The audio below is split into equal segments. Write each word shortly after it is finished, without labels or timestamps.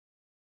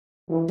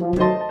So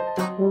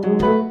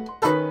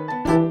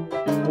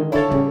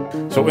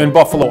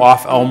InnBuffalo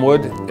off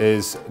Elmwood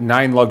is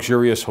 9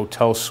 luxurious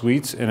hotel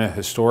suites in a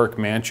historic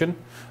mansion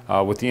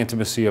with the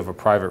intimacy of a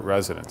private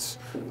residence.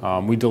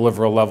 We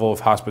deliver a level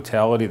of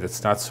hospitality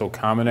that's not so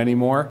common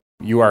anymore.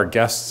 You are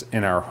guests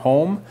in our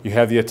home. You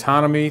have the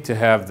autonomy to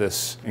have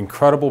this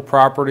incredible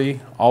property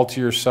all to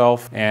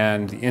yourself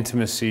and the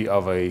intimacy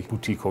of a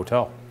boutique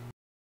hotel.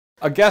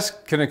 A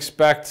guest can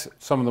expect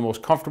some of the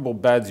most comfortable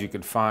beds you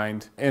could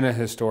find in a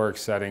historic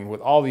setting with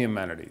all the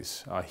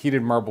amenities.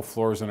 Heated marble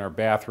floors in our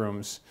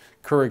bathrooms,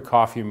 Keurig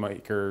coffee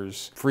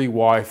makers, free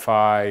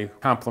Wi-Fi,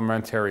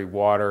 complimentary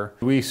water.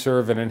 We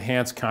serve an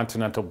enhanced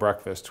continental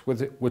breakfast,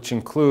 which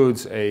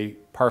includes a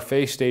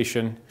parfait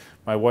station.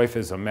 My wife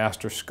is a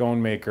master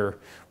scone maker.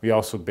 We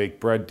also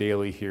bake bread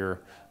daily here.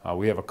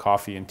 We have a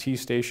coffee and tea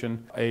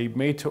station. A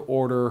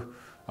made-to-order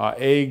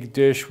egg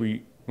dish.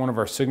 One of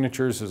our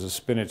signatures is a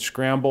spinach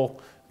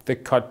scramble,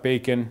 thick cut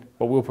bacon,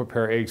 but we'll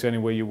prepare eggs any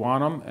way you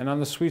want them. And on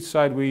the sweet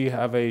side, we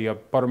have a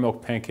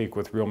buttermilk pancake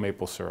with real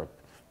maple syrup.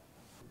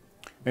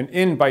 An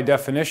inn, by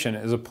definition,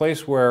 is a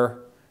place where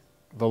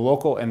the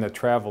local and the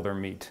traveler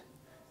meet.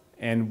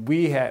 And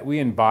we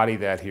embody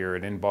that here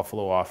at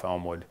InnBuffalo off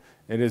Elmwood.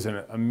 It is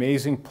an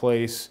amazing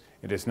place.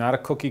 It is not a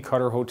cookie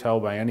cutter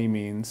hotel by any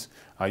means.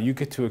 You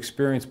get to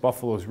experience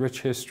Buffalo's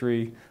rich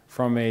history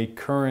from a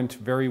current,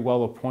 very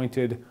well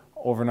appointed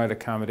overnight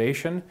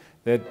accommodation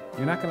that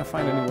you're not going to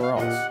find anywhere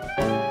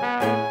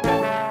else.